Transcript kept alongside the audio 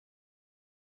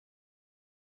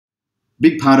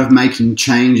big part of making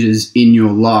changes in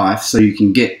your life so you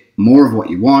can get more of what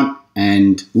you want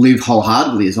and live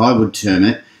wholeheartedly, as I would term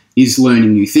it, is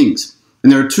learning new things.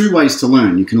 And there are two ways to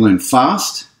learn. You can learn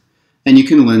fast and you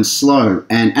can learn slow.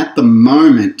 And at the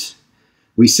moment,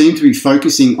 we seem to be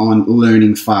focusing on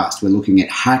learning fast. We're looking at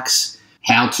hacks,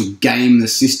 how to game the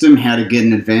system, how to get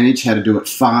an advantage, how to do it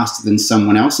faster than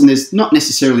someone else. And there's not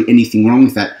necessarily anything wrong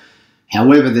with that.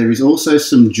 However, there is also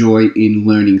some joy in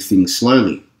learning things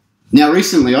slowly. Now,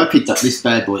 recently I picked up this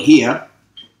bad boy here,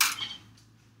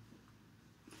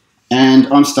 and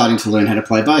I'm starting to learn how to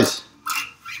play bass.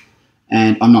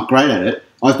 And I'm not great at it.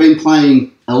 I've been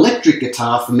playing electric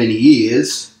guitar for many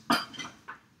years.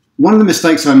 One of the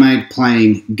mistakes I made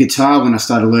playing guitar when I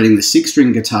started learning the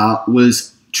 6-string guitar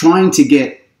was trying to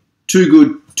get too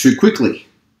good too quickly.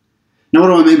 Now, what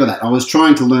do I mean by that? I was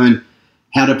trying to learn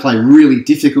how to play really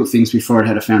difficult things before it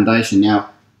had a foundation. Now,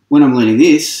 when I'm learning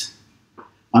this,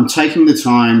 I'm taking the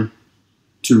time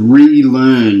to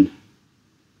relearn,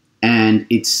 and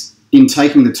it's in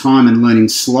taking the time and learning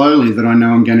slowly that I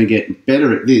know I'm going to get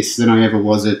better at this than I ever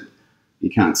was at, you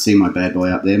can't see my bad boy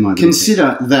up there.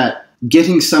 Consider that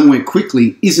getting somewhere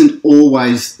quickly isn't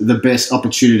always the best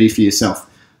opportunity for yourself.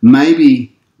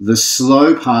 Maybe the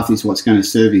slow path is what's going to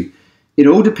serve you. It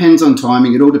all depends on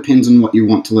timing. It all depends on what you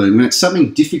want to learn. When it's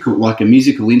something difficult like a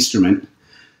musical instrument,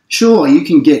 sure, you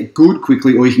can get good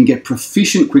quickly, or you can get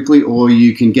proficient quickly, or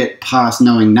you can get past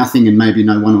knowing nothing and maybe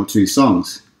know 1 or 2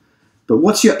 songs. But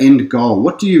what's your end goal?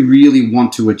 What do you really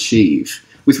want to achieve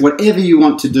with whatever you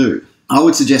want to do? I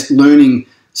would suggest learning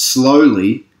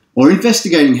slowly, or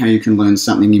investigating how you can learn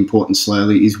something important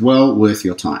slowly, is well worth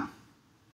your time.